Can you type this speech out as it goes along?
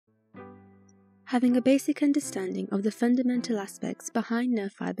Having a basic understanding of the fundamental aspects behind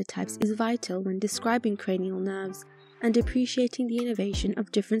nerve fiber types is vital when describing cranial nerves and appreciating the innovation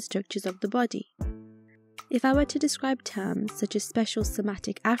of different structures of the body. If I were to describe terms such as special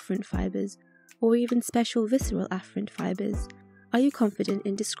somatic afferent fibers or even special visceral afferent fibers, are you confident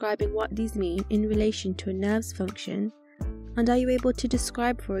in describing what these mean in relation to a nerve's function? And are you able to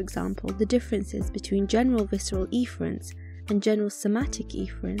describe, for example, the differences between general visceral efferents and general somatic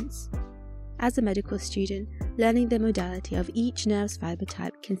efferents? As a medical student, learning the modality of each nerve's fiber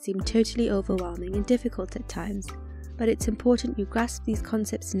type can seem totally overwhelming and difficult at times, but it's important you grasp these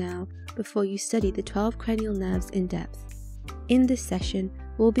concepts now before you study the 12 cranial nerves in depth. In this session,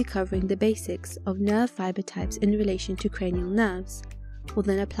 we'll be covering the basics of nerve fiber types in relation to cranial nerves. We'll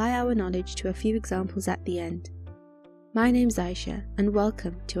then apply our knowledge to a few examples at the end. My name's Aishah, and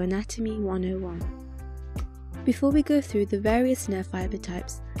welcome to Anatomy 101. Before we go through the various nerve fiber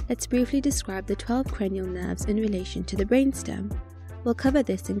types, let's briefly describe the 12 cranial nerves in relation to the brainstem. We'll cover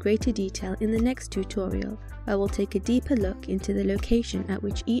this in greater detail in the next tutorial, where we'll take a deeper look into the location at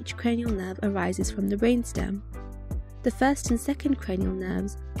which each cranial nerve arises from the brainstem. The first and second cranial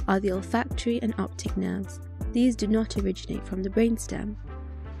nerves are the olfactory and optic nerves. These do not originate from the brainstem.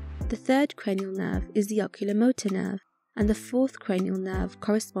 The third cranial nerve is the oculomotor nerve, and the fourth cranial nerve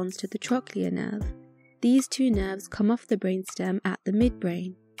corresponds to the trochlear nerve. These two nerves come off the brainstem at the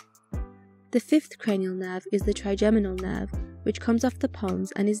midbrain. The fifth cranial nerve is the trigeminal nerve, which comes off the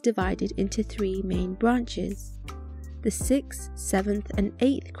pons and is divided into three main branches. The sixth, seventh, and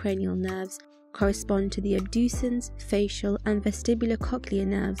eighth cranial nerves correspond to the abducens, facial, and vestibulocochlear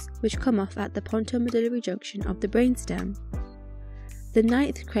nerves, which come off at the pontomedullary junction of the brainstem. The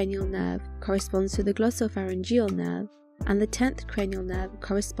ninth cranial nerve corresponds to the glossopharyngeal nerve, and the 10th cranial nerve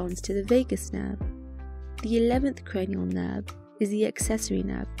corresponds to the vagus nerve. The 11th cranial nerve is the accessory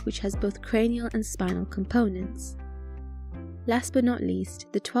nerve, which has both cranial and spinal components. Last but not least,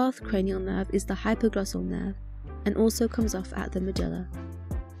 the 12th cranial nerve is the hypoglossal nerve, and also comes off at the medulla.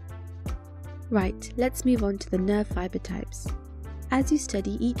 Right, let's move on to the nerve fiber types. As you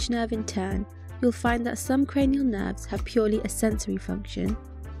study each nerve in turn, you'll find that some cranial nerves have purely a sensory function,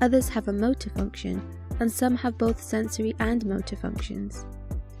 others have a motor function, and some have both sensory and motor functions.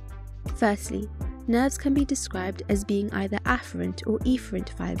 Firstly, nerves can be described as being either afferent or efferent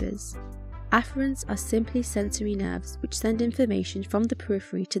fibers. Afferents are simply sensory nerves which send information from the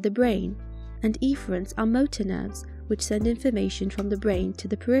periphery to the brain, and efferents are motor nerves which send information from the brain to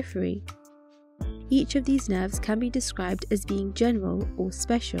the periphery. Each of these nerves can be described as being general or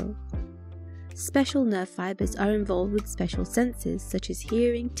special. Special nerve fibers are involved with special senses such as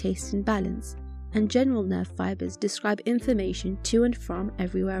hearing, taste, and balance, and general nerve fibers describe information to and from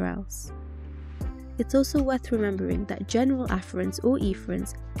everywhere else. It's also worth remembering that general afferents or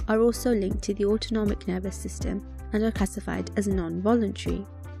efferents are also linked to the autonomic nervous system and are classified as non-voluntary.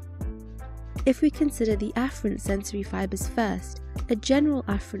 If we consider the afferent sensory fibers first, a general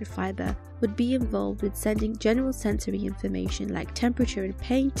afferent fiber would be involved with sending general sensory information like temperature and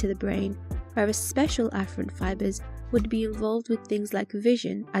pain to the brain, whereas special afferent fibers would be involved with things like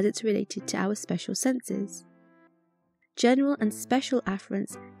vision as it's related to our special senses. General and special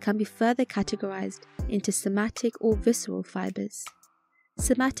afferents can be further categorized into somatic or visceral fibers.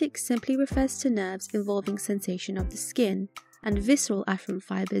 Somatic simply refers to nerves involving sensation of the skin, and visceral afferent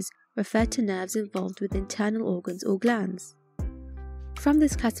fibers refer to nerves involved with internal organs or glands. From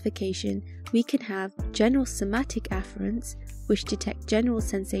this classification, we can have general somatic afferents, which detect general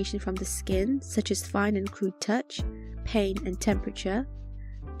sensation from the skin, such as fine and crude touch, pain and temperature;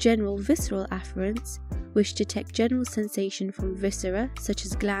 general visceral afferents, which detect general sensation from viscera, such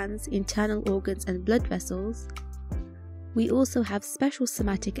as glands, internal organs, and blood vessels. We also have special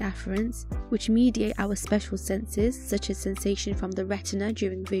somatic afferents, which mediate our special senses, such as sensation from the retina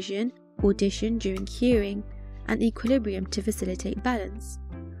during vision, audition during hearing, and equilibrium to facilitate balance.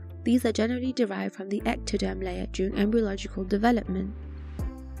 These are generally derived from the ectoderm layer during embryological development.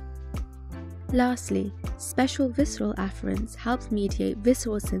 Lastly, special visceral afferents help mediate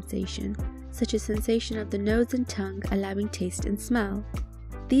visceral sensation, such as sensation of the nose and tongue allowing taste and smell.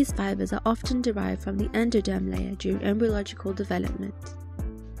 These fibers are often derived from the endoderm layer during embryological development.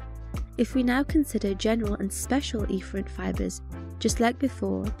 If we now consider general and special efferent fibers, just like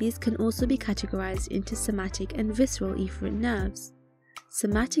before, these can also be categorized into somatic and visceral efferent nerves.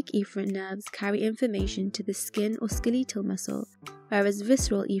 Somatic efferent nerves carry information to the skin or skeletal muscle, whereas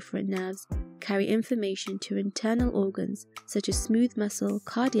visceral efferent nerves carry information to internal organs such as smooth muscle,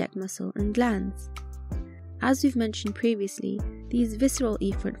 cardiac muscle, and glands. As we've mentioned previously, these visceral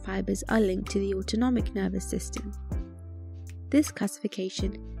efferent fibers are linked to the autonomic nervous system. This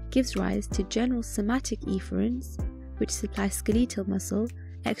classification gives rise to general somatic efferents, which supply skeletal muscle,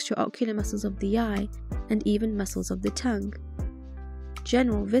 extraocular muscles of the eye, and even muscles of the tongue.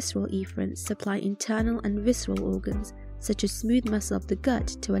 General visceral efferents supply internal and visceral organs, such as smooth muscle of the gut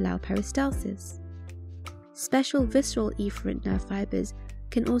to allow peristalsis. Special visceral efferent nerve fibers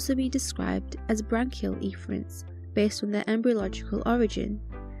can also be described as branchial efferents, based on their embryological origin.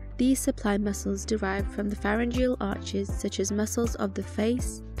 These supply muscles derived from the pharyngeal arches, such as muscles of the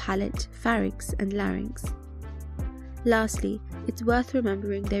face, palate, pharynx, and larynx. Lastly, it's worth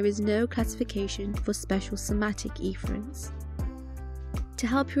remembering there is no classification for special somatic efferents. To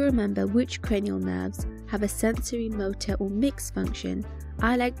help you remember which cranial nerves have a sensory, motor, or mixed function,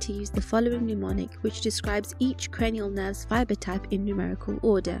 I like to use the following mnemonic, which describes each cranial nerve's fiber type in numerical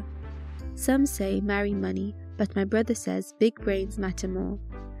order. Some say marry money, but my brother says big brains matter more.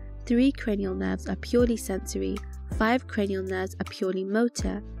 3 cranial nerves are purely sensory, 5 cranial nerves are purely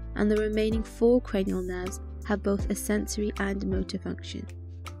motor, and the remaining 4 cranial nerves have both a sensory and motor function.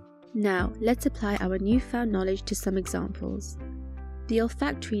 Now, let's apply our newfound knowledge to some examples. The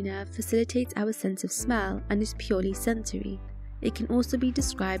olfactory nerve facilitates our sense of smell and is purely sensory. It can also be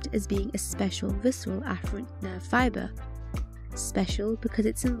described as being a special visceral afferent nerve fiber. Special because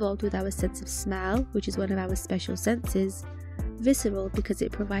it's involved with our sense of smell, which is one of our special senses. Visceral because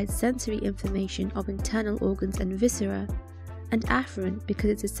it provides sensory information of internal organs and viscera. And afferent because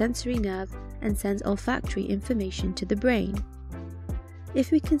it's a sensory nerve and sends olfactory information to the brain.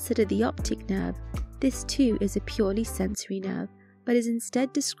 If we consider the optic nerve, this too is a purely sensory nerve, but is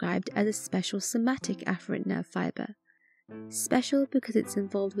instead described as a special somatic afferent nerve fiber. Special because it's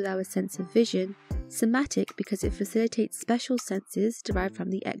involved with our sense of vision, somatic because it facilitates special senses derived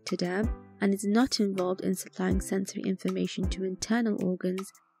from the ectoderm and is not involved in supplying sensory information to internal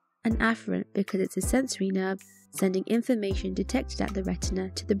organs, and afferent because it's a sensory nerve sending information detected at the retina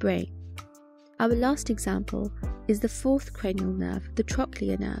to the brain. Our last example is the 4th cranial nerve, the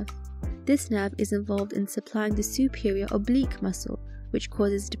trochlear nerve. This nerve is involved in supplying the superior oblique muscle, which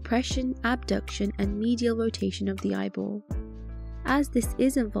causes depression, abduction, and medial rotation of the eyeball. As this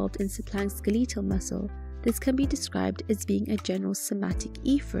is involved in supplying skeletal muscle, this can be described as being a general somatic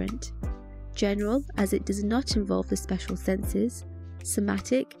efferent. General, as it does not involve the special senses.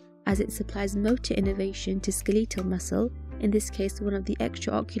 Somatic, as it supplies motor innervation to skeletal muscle, in this case one of the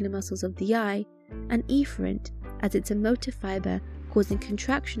extraocular muscles of the eye, and efferent, as it's a motor fiber causing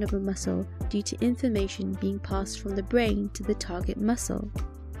contraction of a muscle due to information being passed from the brain to the target muscle.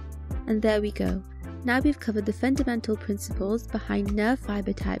 And there we go. Now we've covered the fundamental principles behind nerve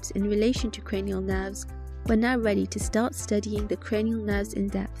fiber types in relation to cranial nerves. We're now ready to start studying the cranial nerves in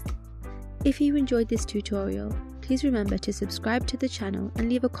depth. If you enjoyed this tutorial, please remember to subscribe to the channel and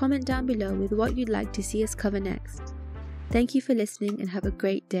leave a comment down below with what you'd like to see us cover next. Thank you for listening and have a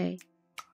great day.